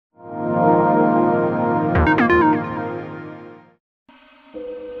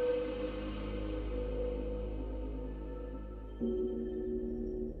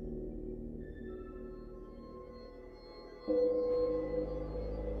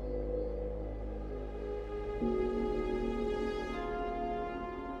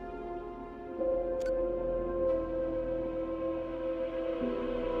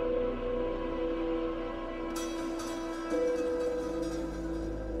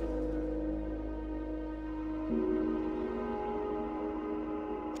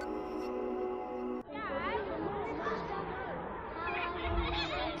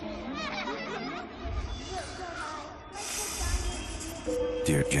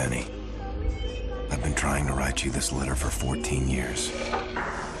Dear Jenny, I've been trying to write you this letter for 14 years.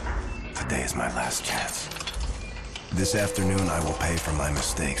 Today is my last chance. This afternoon, I will pay for my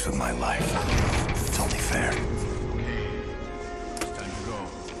mistakes with my life. It's only fair. Time to go.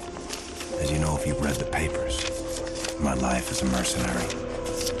 As you know, if you've read the papers, my life as a mercenary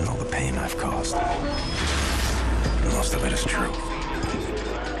and all the pain I've caused. Most of it is true.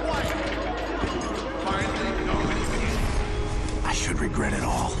 I should regret it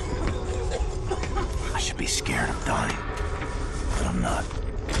all. I should be scared of dying. But I'm not.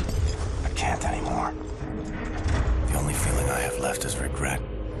 I can't anymore. The only feeling I have left is regret.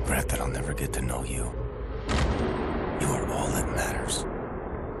 Regret that I'll never get to know you. You are all that matters.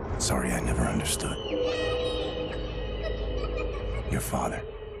 Sorry I never understood. Your father.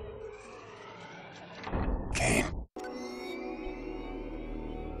 Kane.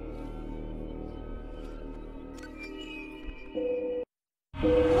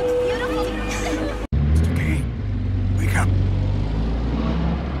 Mr. Kane, wake up.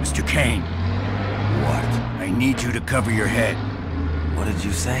 Mr. Kane. What? I need you to cover your head. What did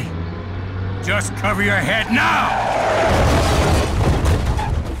you say? Just cover your head now!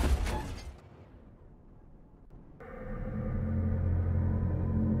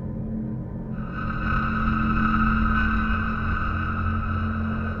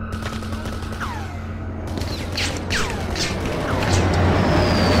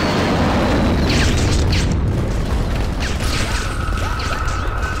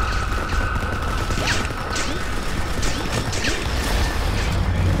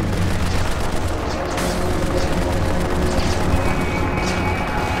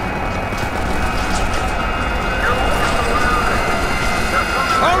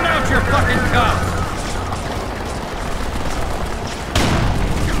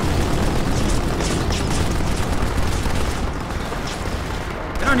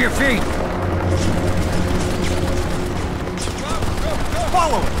 On your feet!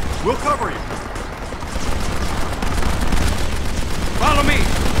 Follow it! We'll cover you! Follow me!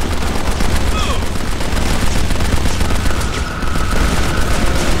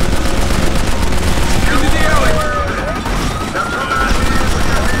 Into the alley!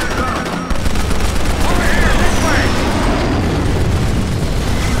 Over here, this way!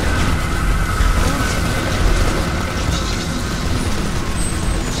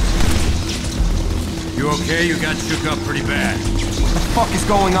 You okay? You got shook up pretty bad. What the fuck is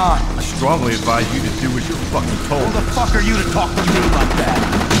going on? I strongly advise you to do as you're fucking told. Who the fuck are you to talk to me like that?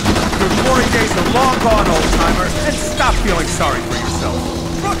 Your glory days are long gone, old-timer, and stop feeling sorry for yourself.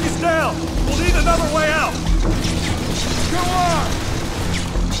 Truck is down! We'll need another way out! Go on!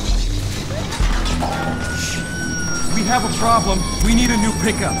 We have a problem. We need a new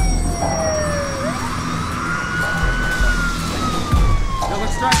pickup. They'll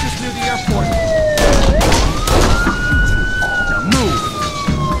extract us near the airport. Now move!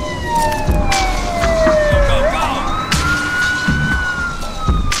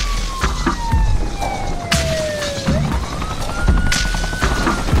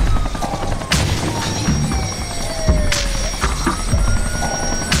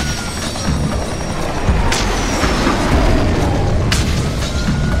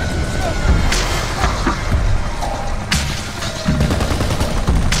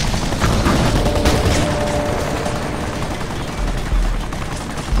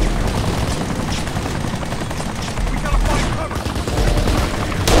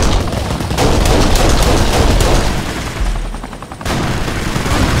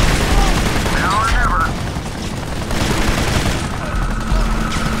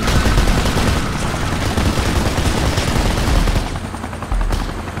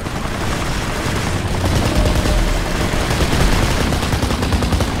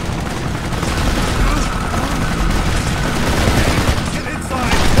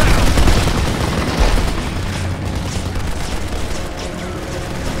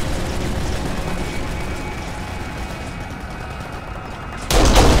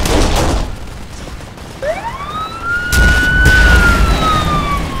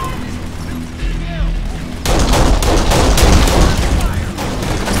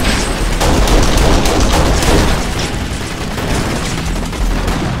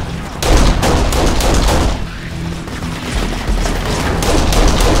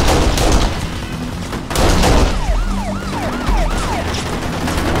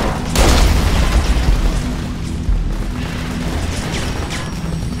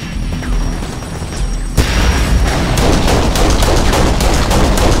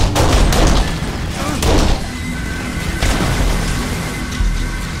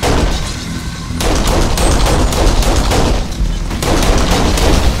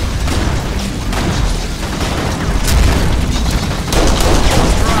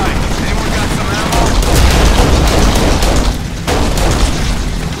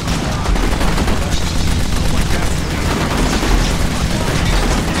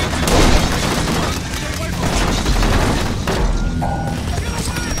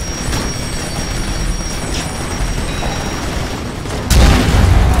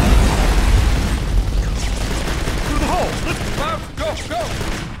 Go!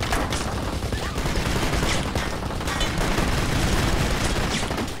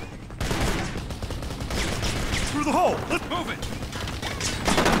 Through the hole! Let's move it!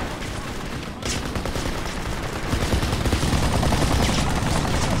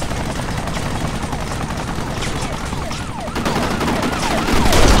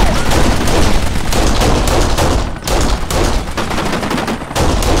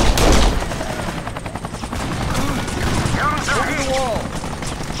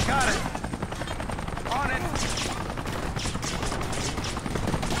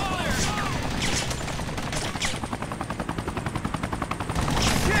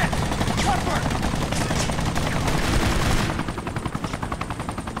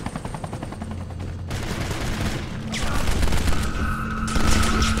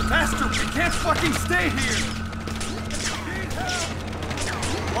 Fucking stay here! Need help!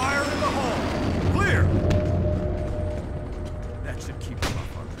 Fire in the hole! Clear! That should keep them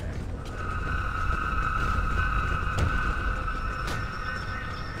off our back.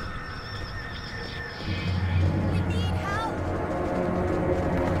 We need help!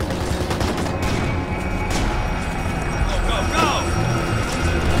 Go, go, go!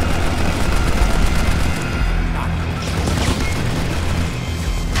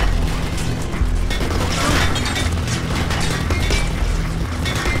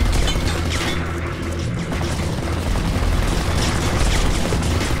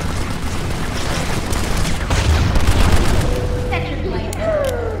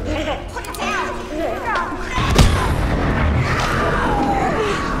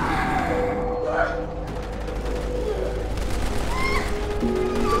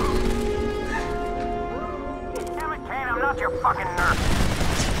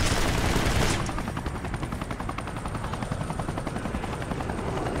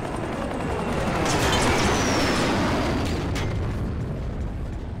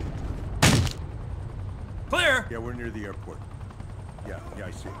 Yeah, we're near the airport. Yeah,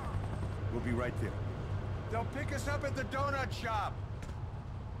 I see. We'll be right there. They'll pick us up at the donut shop.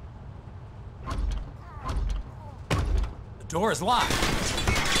 The door is locked.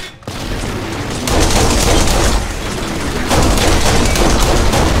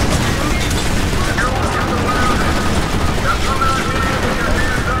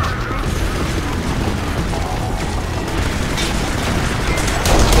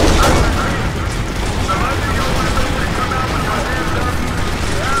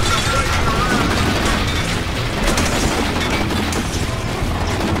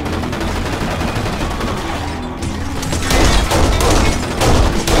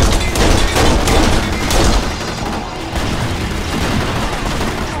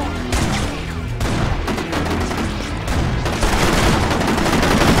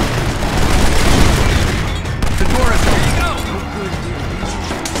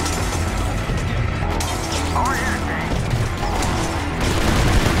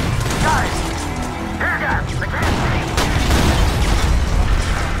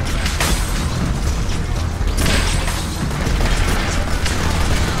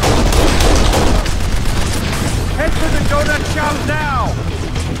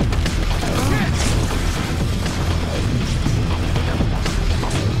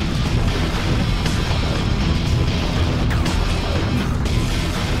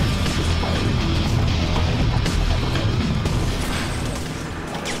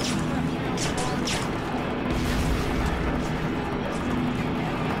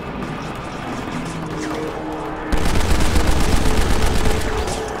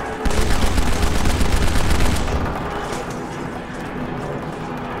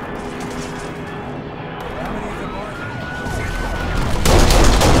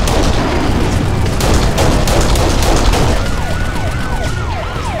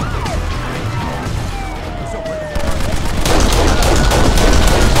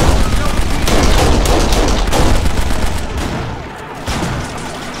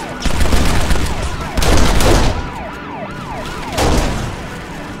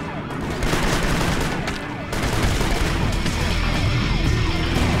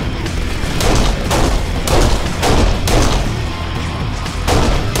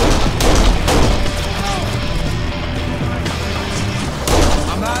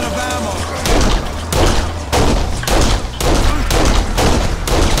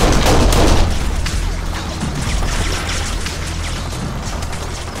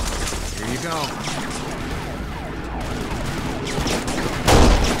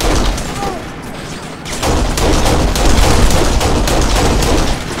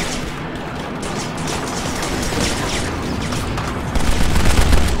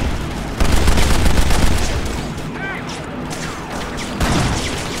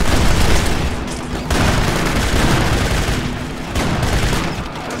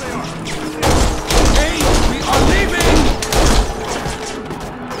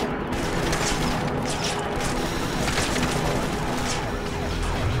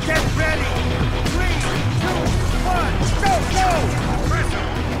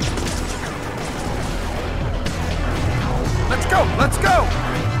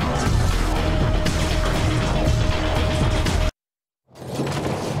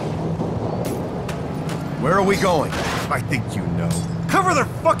 Where are we going? I think you know. Cover their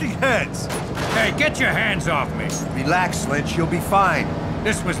fucking heads! Hey, get your hands off me! Relax, Lynch, you'll be fine.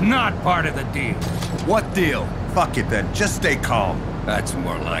 This was not part of the deal. What deal? Fuck it then, just stay calm. That's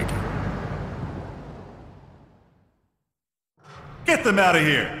more like it. Get them out of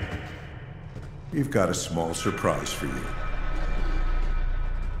here! We've got a small surprise for you.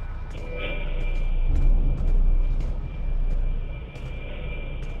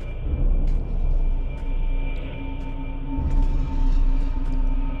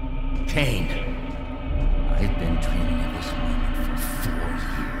 Kane, I've been dreaming of this moment for 4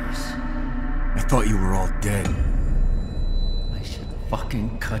 years. I thought you were all dead. I should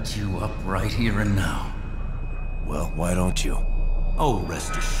fucking cut you up right here and now. Well, why don't you? Oh,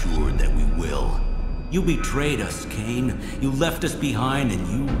 rest assured that we will. You betrayed us, Kane. You left us behind and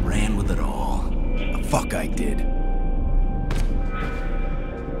you ran with it all. The fuck I did.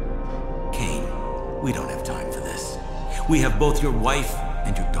 Kane, we don't have time for this. We have both your wife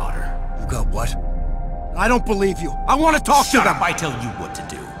and your daughter. You got what? I don't believe you. I want to talk to them! Shut up, I tell you what to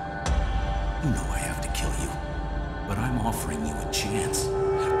do. You know I have to kill you. But I'm offering you a chance.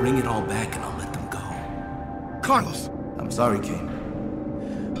 Bring it all back and I'll let them go. Carlos! I'm sorry, Kane.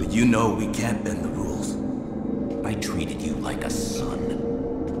 But you know we can't bend the rules. I treated you like a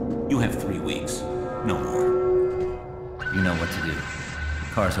son. You have 3 weeks. No more. You know what to do.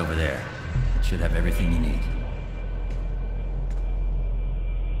 The car's over there. It should have everything you need.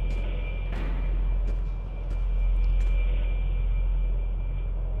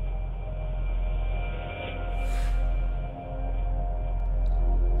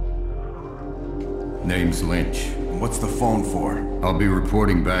 Name's Lynch. What's the phone for? I'll be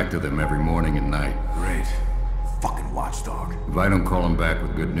reporting back to them every morning and night. Great. Fucking watchdog. If I don't call them back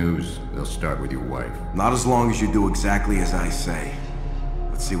with good news, they'll start with your wife. Not as long as you do exactly as I say.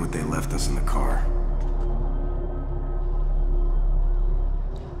 Let's see what they left us in the car.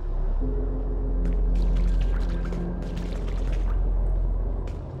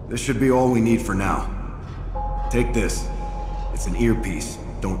 This should be all we need for now. Take this. It's an earpiece.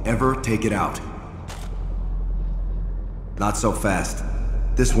 Don't ever take it out. Not so fast.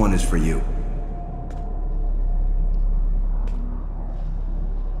 This one is for you.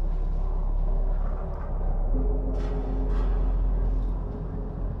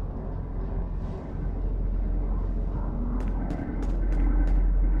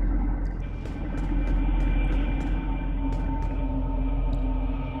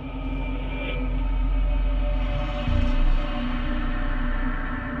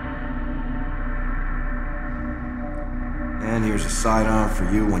 And here's a sidearm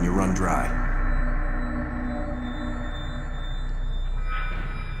for you when you run dry.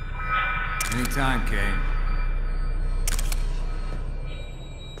 Anytime, Kane.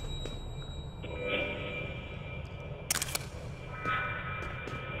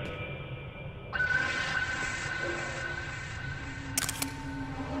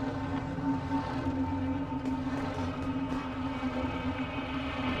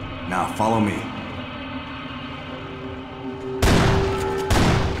 Now, follow me.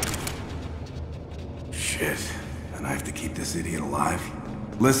 Shit. And I have to keep this idiot alive?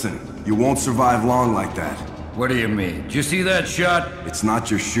 Listen, you won't survive long like that. What do you mean? Did you see that shot? It's not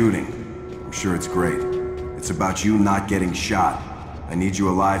your shooting. I'm sure it's great. It's about you not getting shot. I need you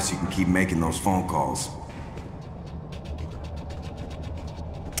alive so you can keep making those phone calls.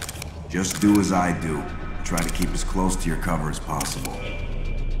 Just do as I do. Try to keep as close to your cover as possible.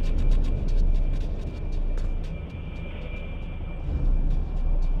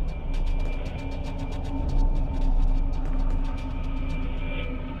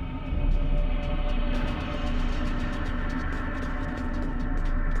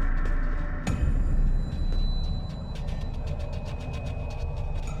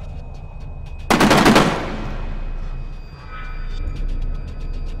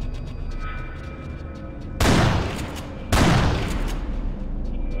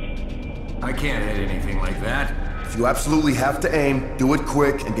 I can't hit anything like that. If you absolutely have to aim, do it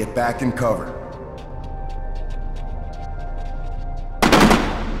quick and get back in cover.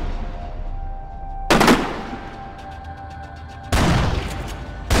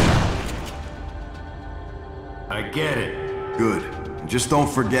 I get it. Good. And just don't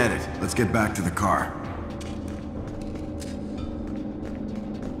forget it. Let's get back to the car.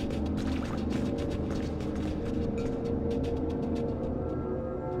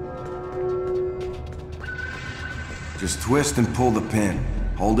 Just twist and pull the pin.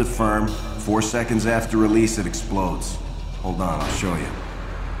 Hold it firm. 4 seconds after release, it explodes. Hold on, I'll show you.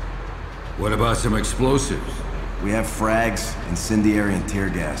 What about some explosives? We have frags, incendiary, and tear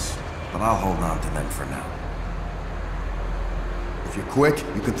gas. but I'll hold on to them for now. If you're quick,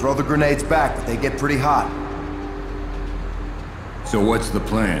 you can throw the grenades back, but they get pretty hot. So what's the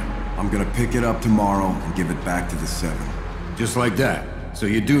plan? I'm gonna pick it up tomorrow and give it back to the 7. Just like that? So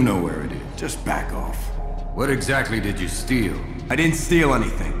you do know where it is? Just back off. What exactly did you steal? I didn't steal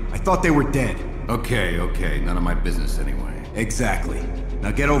anything. I thought they were dead. Okay, none of my business anyway. Exactly.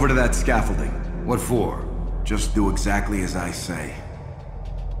 Now get over to that scaffolding. What for? Just do exactly as I say.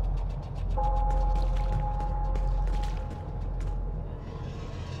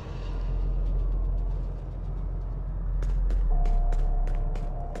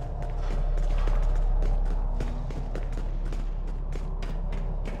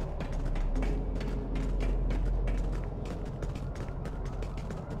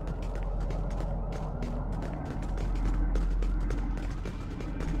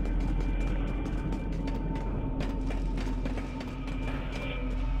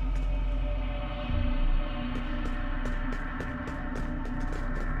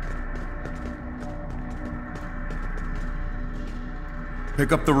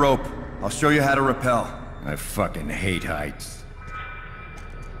 Pick up the rope. I'll show you how to rappel. I fucking hate heights.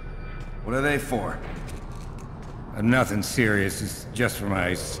 What are they for? Nothing serious, it's just for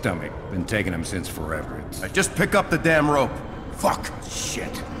my stomach. Been taking them since forever. Just pick up the damn rope. Fuck!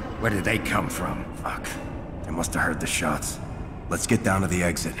 Shit. Where did they come from? Fuck. They must have heard the shots. Let's get down to the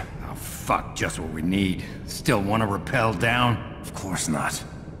exit. Oh, fuck, just what we need. Still want to rappel down? Of course not.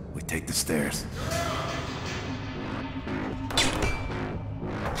 We take the stairs.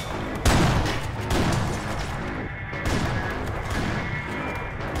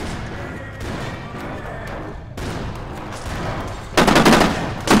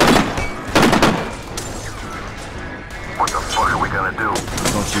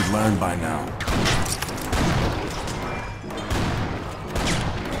 You'd learn by now.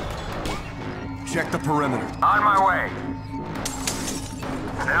 Check the perimeter. On my way.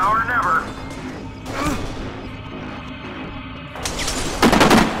 Now or never.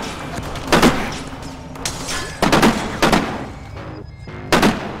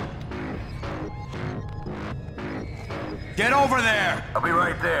 Get over there! I'll be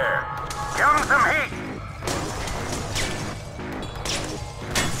right there. Give him some heat.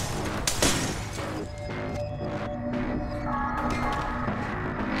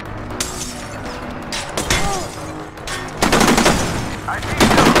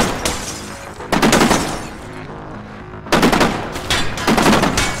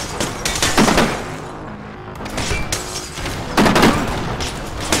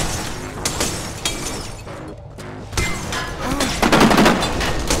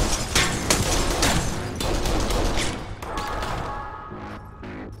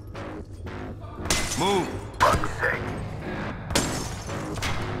 Move! Fuck's sake.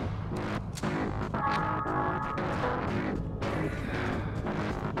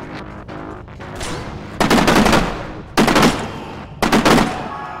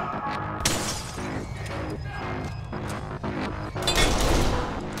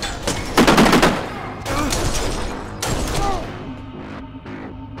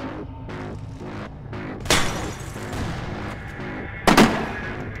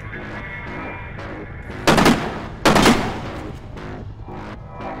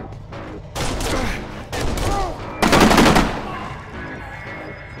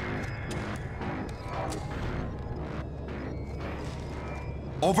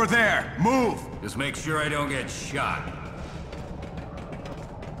 Over there! Move! Just make sure I don't get shot.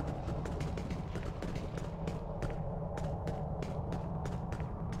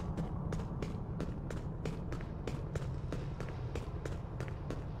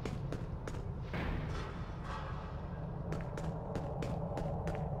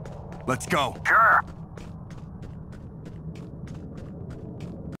 Let's go. Sure.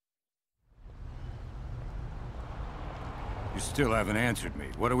 You still haven't answered me.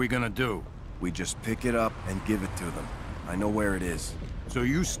 What are we gonna do? We just pick it up and give it to them. I know where it is. So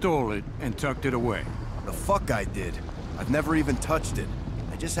you stole it and tucked it away? The fuck I did. I've never even touched it.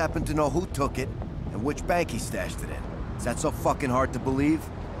 I just happen to know who took it and which bank he stashed it in. Is that so fucking hard to believe?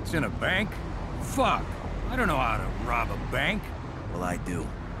 It's in a bank? Fuck. I don't know how to rob a bank. Well, I do.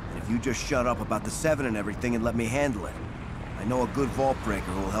 And if you just shut up about the 7 and everything and let me handle it. I know a good vault breaker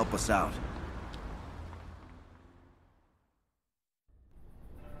who will help us out.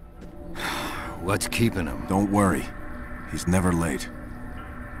 What's keeping him? Don't worry. He's never late.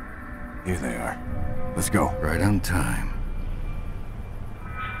 Here they are. Let's go. Right on time.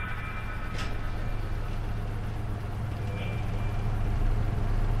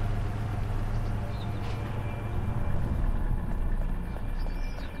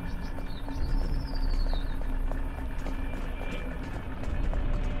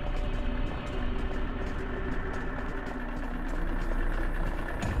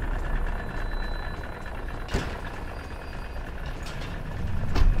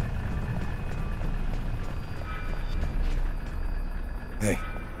 Hey,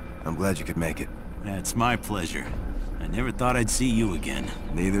 I'm glad you could make it. That's my pleasure. I never thought I'd see you again.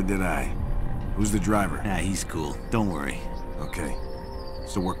 Neither did I. Who's the driver? Nah, he's cool. Don't worry. Okay.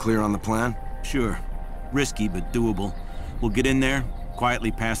 So we're clear on the plan? Sure. Risky, but doable. We'll get in there,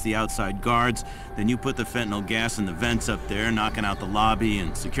 quietly past the outside guards, then you put the fentanyl gas in the vents up there, knocking out the lobby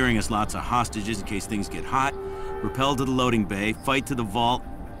and securing us lots of hostages in case things get hot. Rappel to the loading bay, fight to the vault.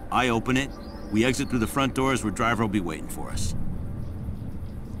 I open it. We exit through the front doors where driver will be waiting for us.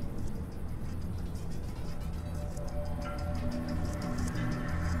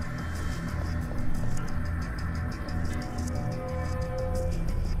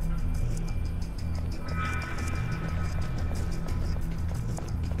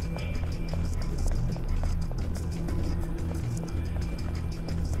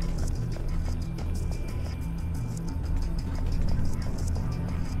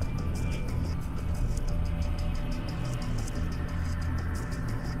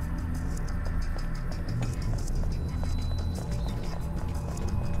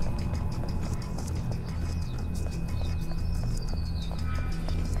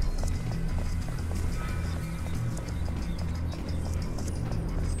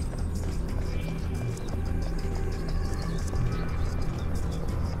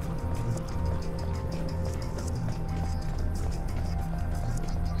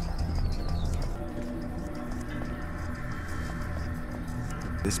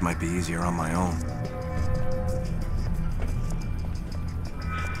 This might be easier on my own.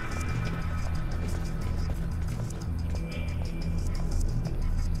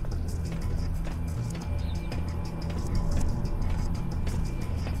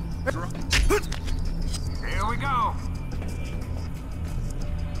 Here we go.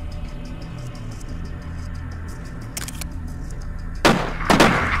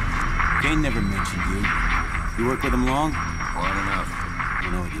 Kane never mentioned you. You work with him long? Long enough. I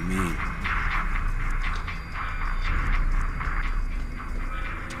know what you mean.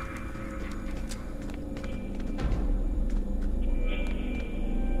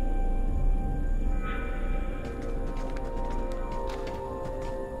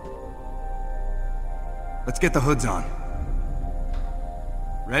 Let's get the hoods on.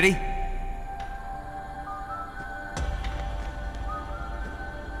 Ready?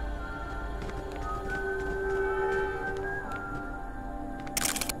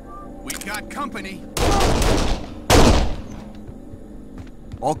 We got company.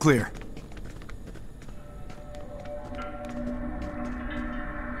 All clear.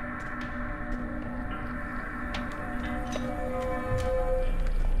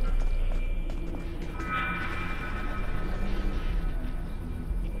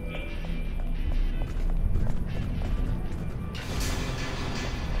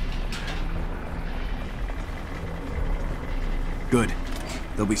 Good.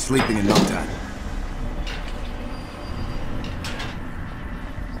 They'll be sleeping in no time.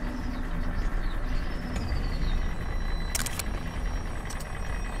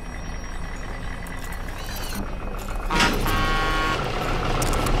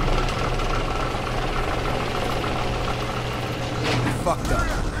 Fucked up.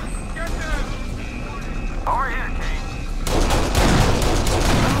 Over here, Kane.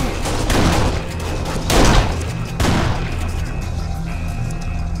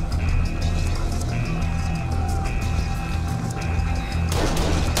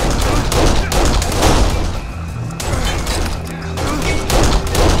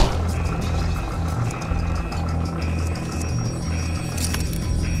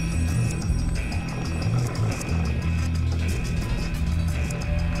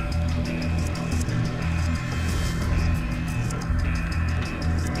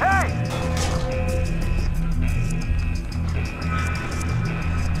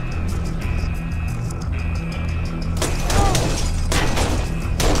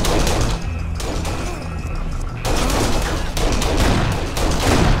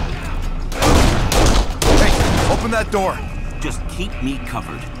 Open that door. Just keep me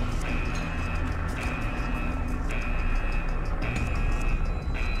covered.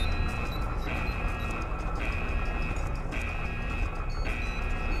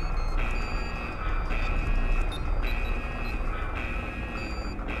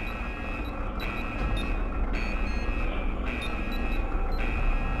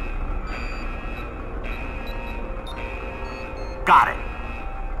 Got it.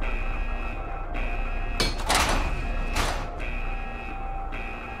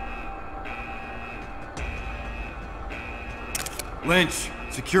 Lynch,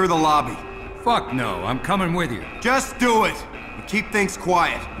 secure the lobby. Fuck no, I'm coming with you. Just do it! And keep things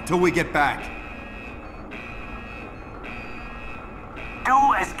quiet until we get back.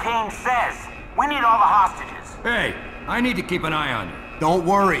 Do as Kane says. We need all the hostages. Hey, I need to keep an eye on you. Don't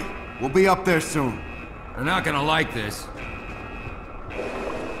worry. We'll be up there soon. They're not gonna like this.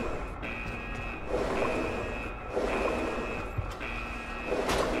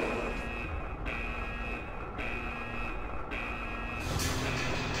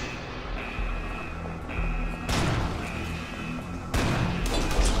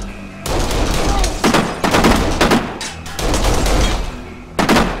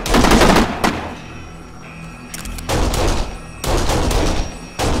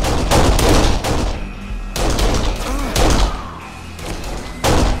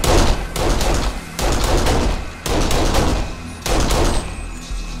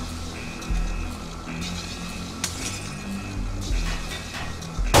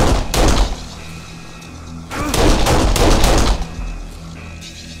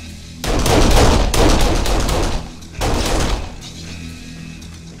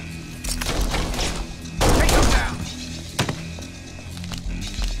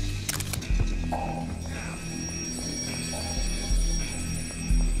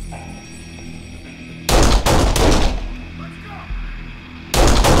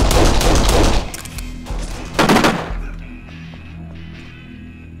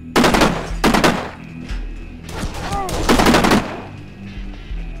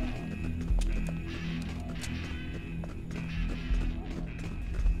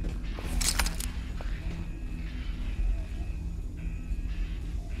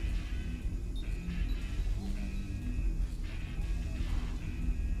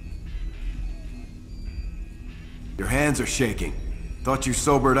 Your hands are shaking. Thought you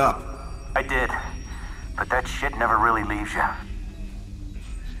sobered up. I did. But that shit never really leaves you.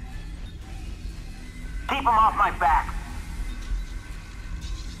 Keep him off my back.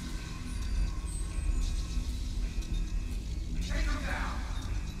 Take him down.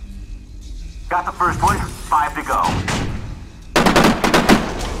 Got the first one. 5 to go.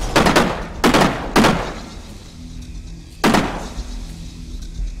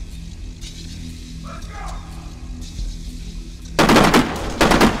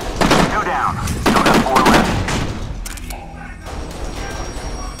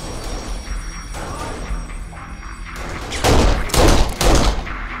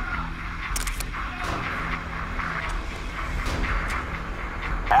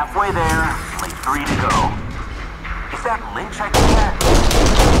 Halfway there, only 3 to go. Is that Lynch I can get?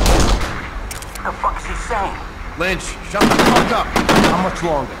 What the fuck is he saying? Lynch, shut the fuck up. How much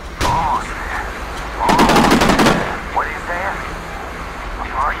longer? Almost there. Almost there. What are you saying?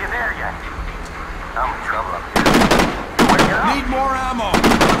 Are you there yet? I'm in trouble up here. Wake it up. Need more ammo.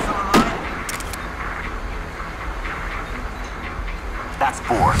 That's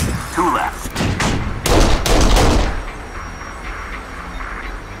 4. 2 left.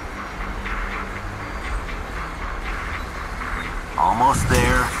 Almost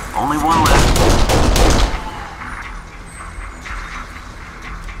there. Only 1 left.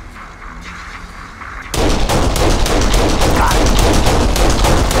 Got it.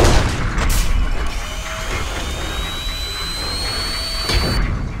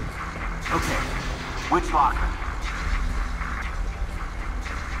 Okay. Which locker?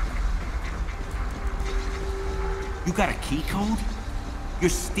 You got a key code? You're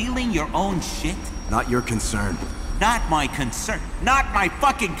stealing your own shit? Not your concern. Not my concern. Not my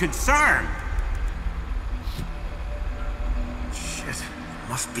fucking concern! Shit.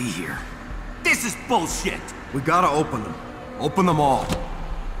 Must be here. This is bullshit! We gotta open them. Open them all.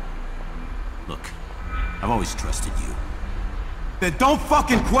 Look, I've always trusted you. Then don't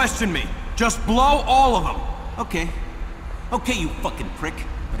fucking question me. Just blow all of them. Okay. Okay, you fucking prick.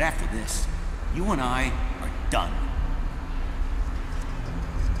 But after this, you and I are done.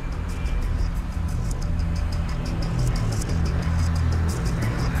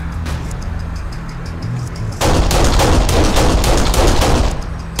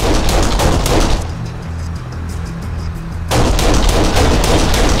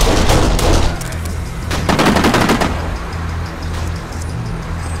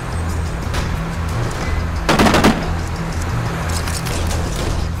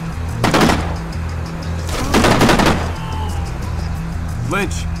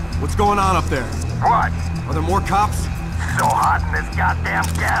 Lynch, what's going on up there? What? Are there more cops? So hot in this goddamn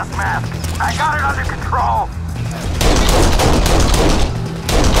gas mask. I got it under control.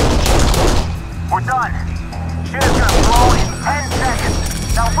 We're done. Shit is gonna blow in 10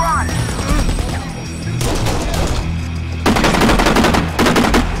 seconds. Now run!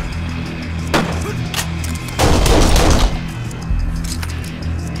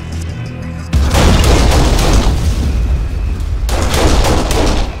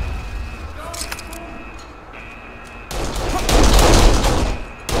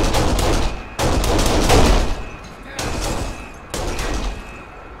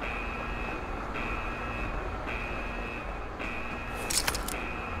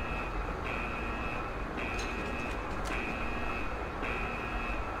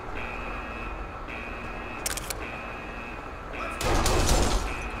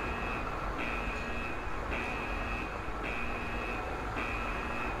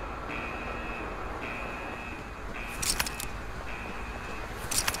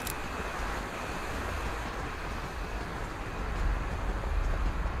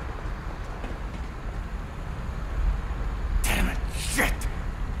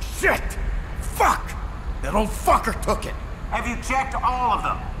 That old fucker took it! Have you checked all of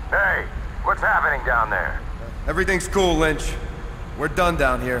them? Hey, what's happening down there? Everything's cool, Lynch. We're done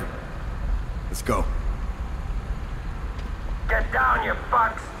down here. Let's go. Get down, you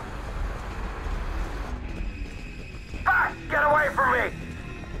fucks! Ah, get away from me!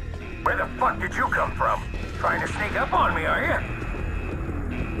 Where the fuck did you come from? Trying to sneak up on me, are you?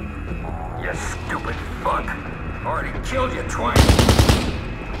 You stupid fuck. Already killed you twice.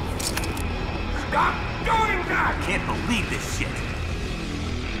 Stop doing that! I can't believe this shit.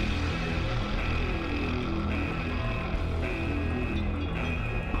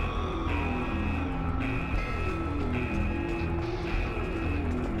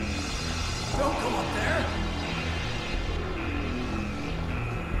 Don't go up there!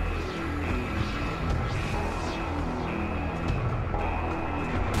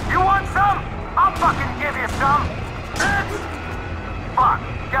 You want some? I'll fucking give you some. Fuck,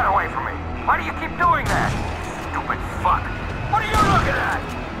 get away from me. Why do you keep doing that? Stupid fuck. What are you looking at?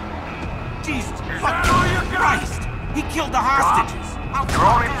 Jesus Is that all you got? Christ! He killed the hostages! How You're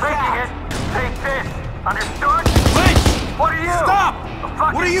only fuck is faking that? it. Take this. Understood? Lynch! What are you? Stop! A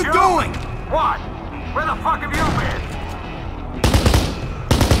fucking What are you Jew? doing? What? Where the fuck have you been?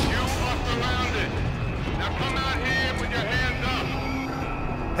 You are surrounded. Now come out here with your hands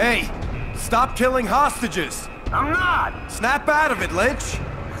up. Hey! Stop killing hostages! I'm not! Snap out of it, Lynch!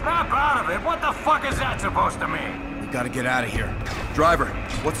 Snap out of it? What the fuck is that supposed to mean? We gotta get out of here. Driver,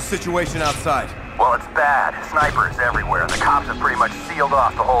 what's the situation outside? Well, it's bad. Snipers everywhere. The cops have pretty much sealed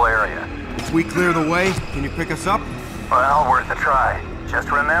off the whole area. If we clear the way, can you pick us up? Well, worth a try.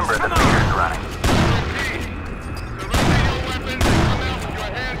 Just remember, the meter's running. Surrender your weapons and come out with your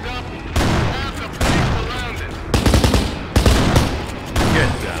hands up. Have the place surrounded.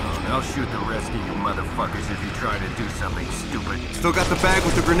 Get down. I'll shoot the rest of you motherfuckers if you try to do something stupid. Still got the bag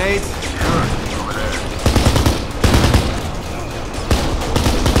with the grenades? Sure, over there.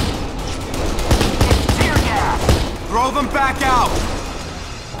 Tear gas! Throw them back out!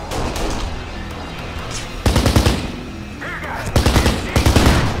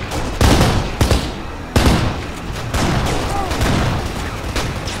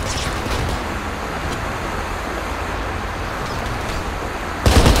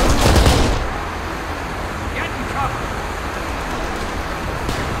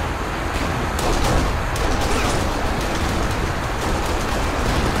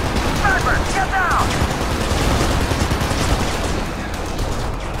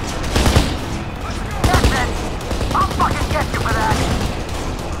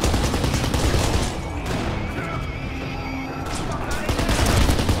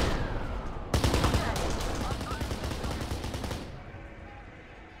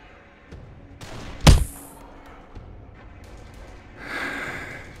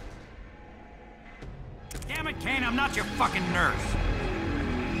 Damn it, Kane, I'm not your fucking nurse.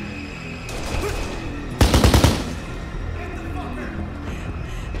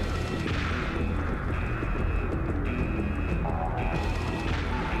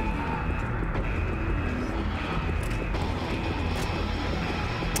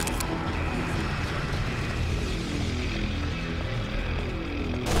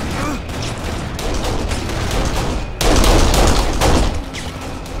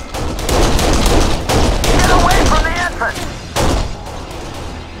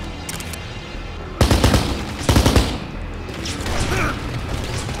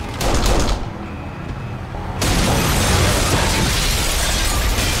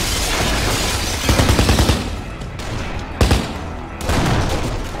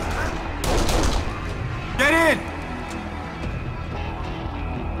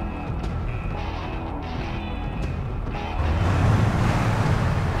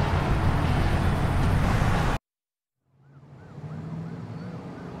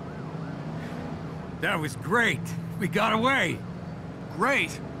 That was great. We got away.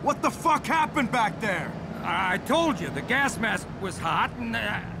 Great! What the fuck happened back there? I told you, the gas mask was hot and...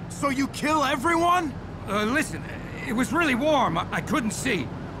 So you kill everyone? listen, it was really warm. I couldn't see.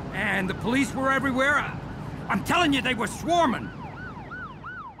 And the police were everywhere. I'm telling you, they were swarming.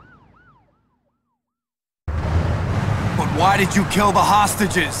 But why did you kill the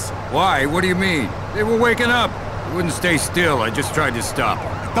hostages? Why? What do you mean? They were waking up. They wouldn't stay still. I just tried to stop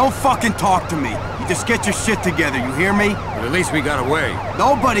them. Don't fucking talk to me. You just get your shit together, you hear me? But at least we got away.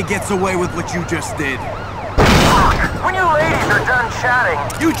 Nobody gets away with what you just did. When you ladies are done chatting,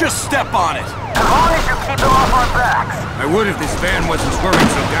 You just step on it. as long as you keep them off our backs. I would if this van wasn't swerving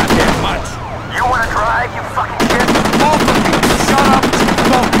so goddamn much. You wanna drive, you fucking shit? Both of you, shut up and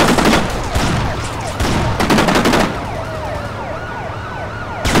focus.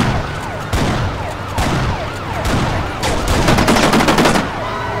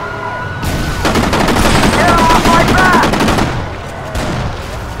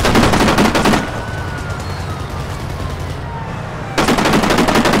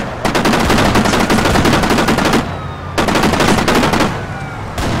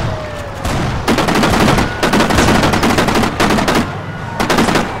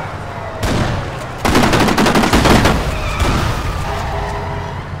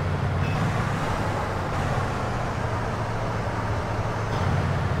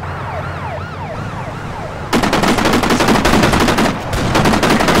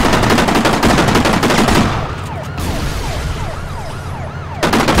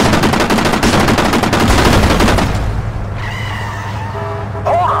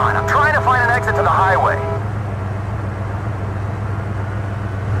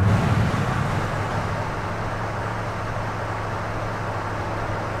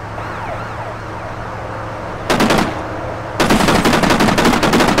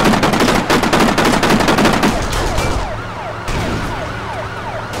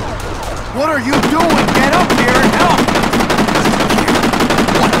 What are you doing? Get up here and help!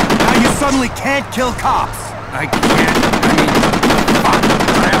 What? Now you suddenly can't kill cops? I can't. I mean, fuck.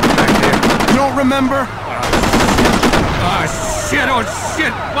 What happened back there? You don't remember? Oh, shit. Oh,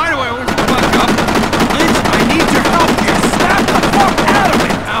 shit. Why do I always fuck up? Lynch, I need your help here. Snap the fuck out of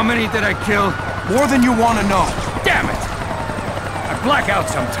it! How many did I kill? More than you want to know. Damn it! I black out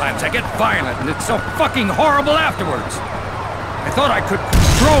sometimes. I get violent, and it's so fucking horrible afterwards. I thought I could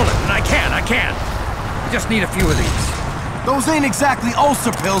control it, and I can't. I just need a few of these. Those ain't exactly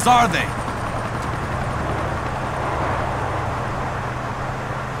ulcer pills, are they?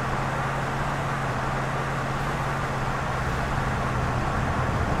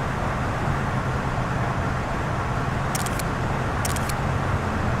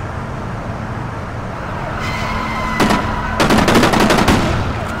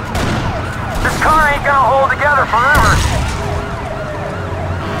 This car ain't gonna hold together forever.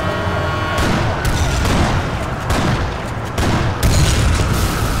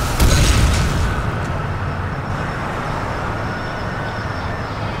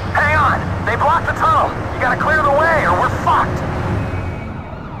 Hang on! They blocked the tunnel. You gotta clear the way or we're fucked.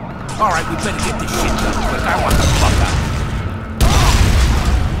 Alright, we better get this shit done quick. I want the fuck out.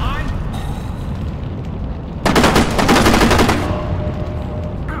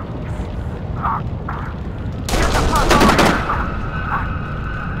 Get the fuck over here!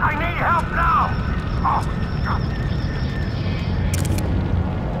 I need help now!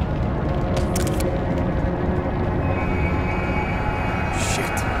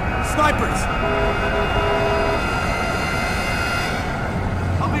 Shit. Snipers!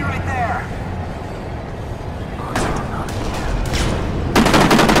 I'll be right there.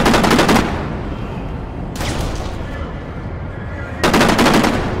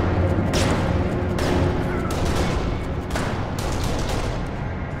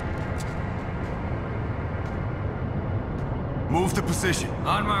 Move to position.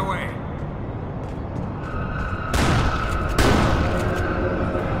 On my way.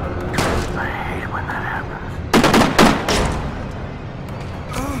 I hate when that happens.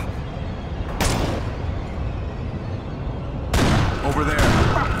 Over there.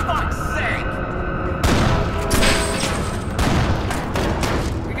 For fuck's sake!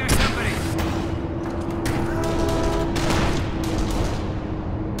 We got company.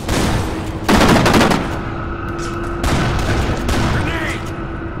 Grenade!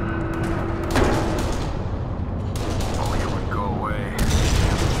 Only it would go away.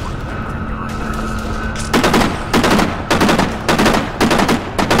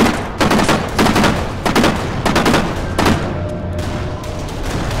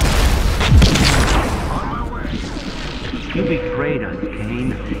 You betrayed us,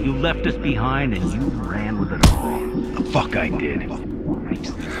 Kane. You left us behind and you ran with it all. The fuck I did.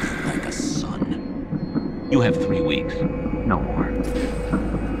 Like a son. You have 3 weeks. No more.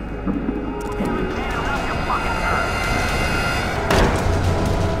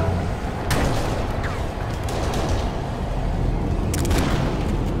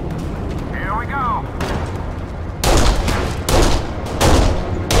 Here we go.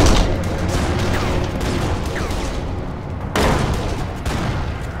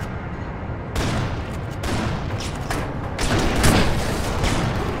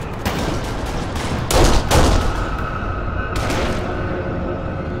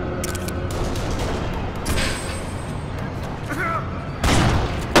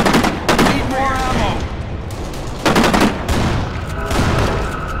 Need more ammo.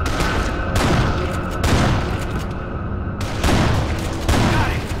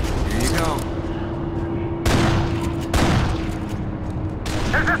 Here you go.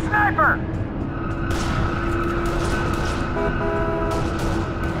 There's a sniper!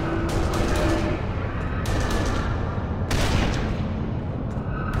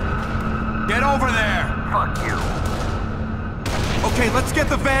 Get over there. Fuck you. Okay, let's get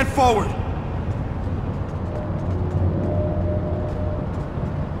the van forward.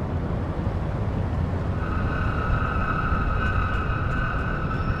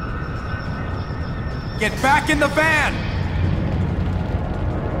 Get back in the van!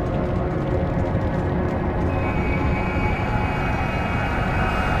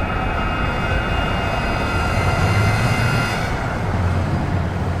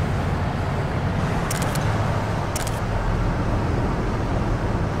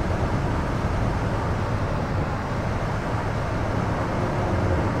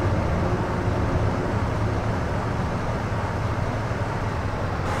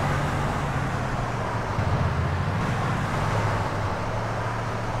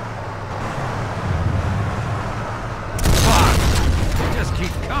 Just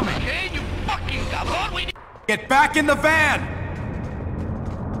keep coming. Hey, you Get back in the van!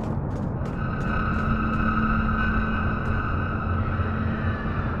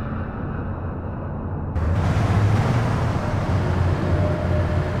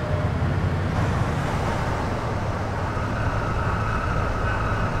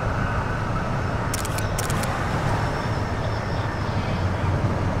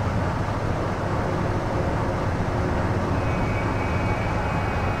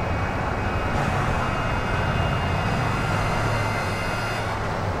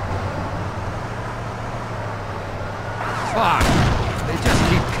 Fuck! They just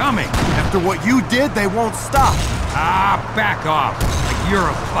keep coming! After what you did, they won't stop! Ah, back off! Like you're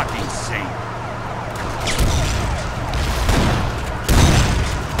a fucking saint!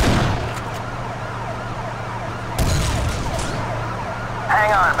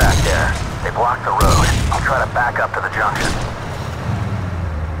 Hang on back there. They blocked the road. I'll try to back up to the junction.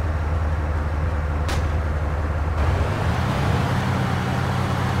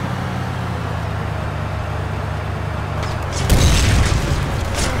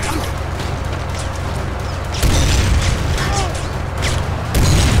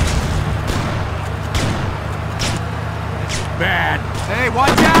 Bad! Hey,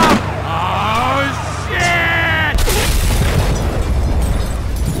 watch out! Oh, shit!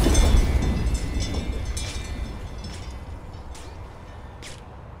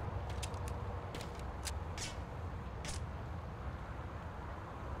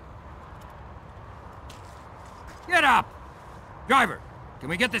 Get up! Driver, can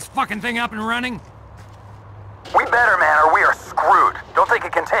we get this fucking thing up and running? We better, man, or we are screwed. Don't think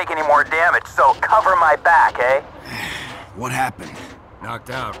it can take any more damage, so cover my back, eh? What happened?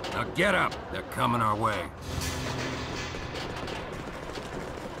 Knocked out. Now get up. They're coming our way.